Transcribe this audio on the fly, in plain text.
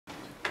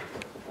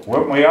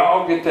when we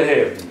all get to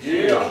heaven.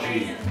 Yeah.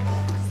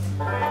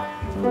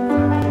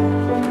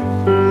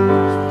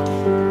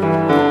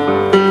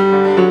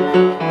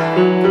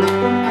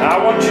 Now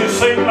I want you to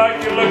sing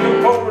like you're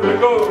looking forward to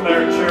going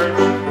there, church.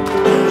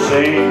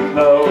 Sing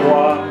the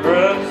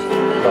wondrous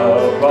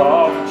love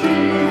of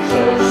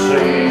Jesus.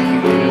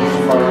 Sing His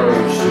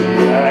mercy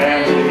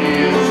and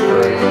His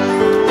grace.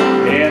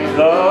 In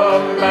the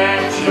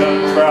mansion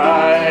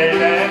bright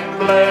and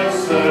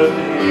blessed,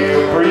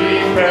 He'll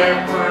prepare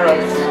for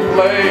us to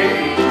play.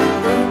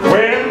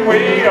 When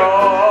we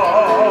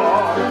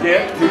all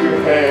get to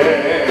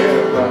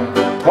heaven,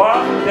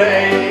 what a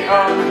day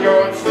of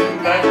rejoicing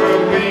that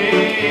will be.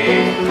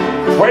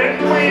 When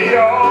we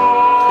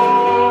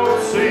all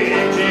see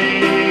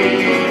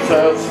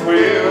Jesus,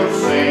 we'll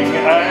sing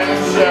and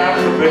shout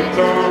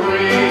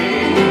victory.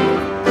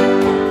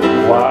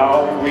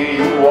 While we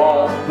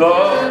walk the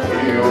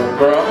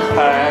pilgrim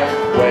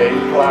pathway,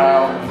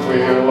 clouds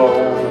will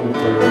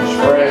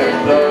overspread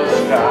the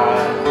sky.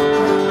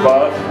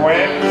 But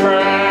when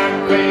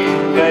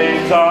traveling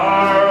days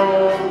are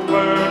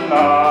over,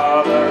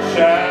 not a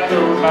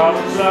shadow, not a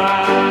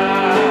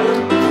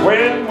sign.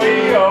 When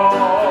we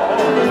all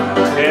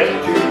get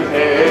to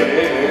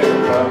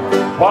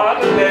heaven, what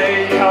a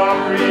day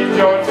of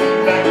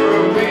rejoicing that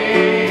will be.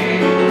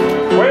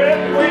 When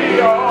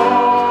we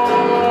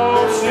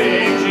all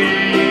see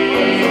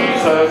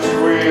Jesus,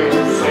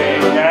 we'll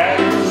sing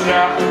and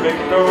shout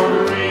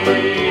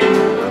victory.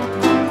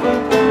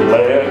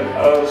 Let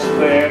us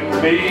then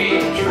be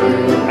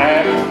true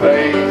and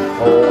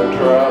faithful,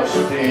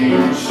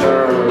 trusting,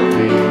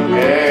 serving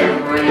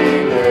every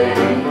day.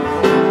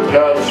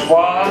 Just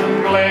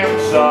one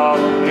glimpse of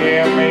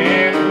Him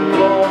in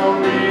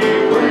glory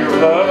will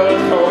the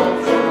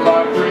toils of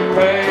life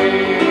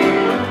repay.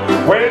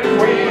 When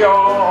we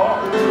all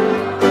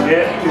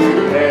get to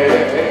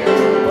heaven,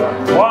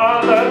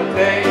 what a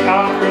day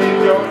of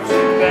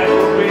rejoicing that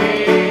will be.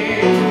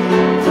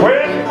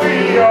 When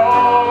we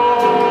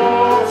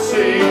all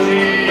see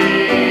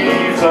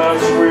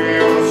Jesus,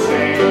 we'll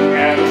sing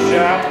and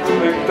shout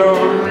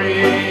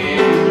victory.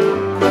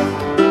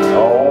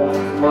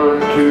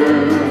 Onward to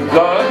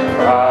the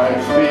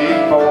prize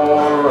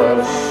before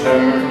us,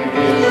 soon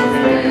His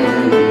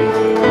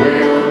beauty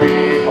will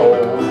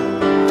behold.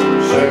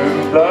 Soon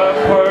the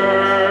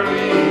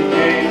pearly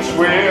gates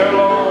will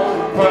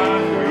open,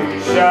 we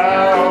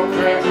shall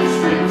tread the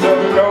streets of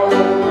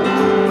gold.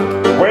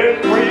 When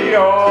we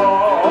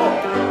all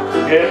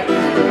get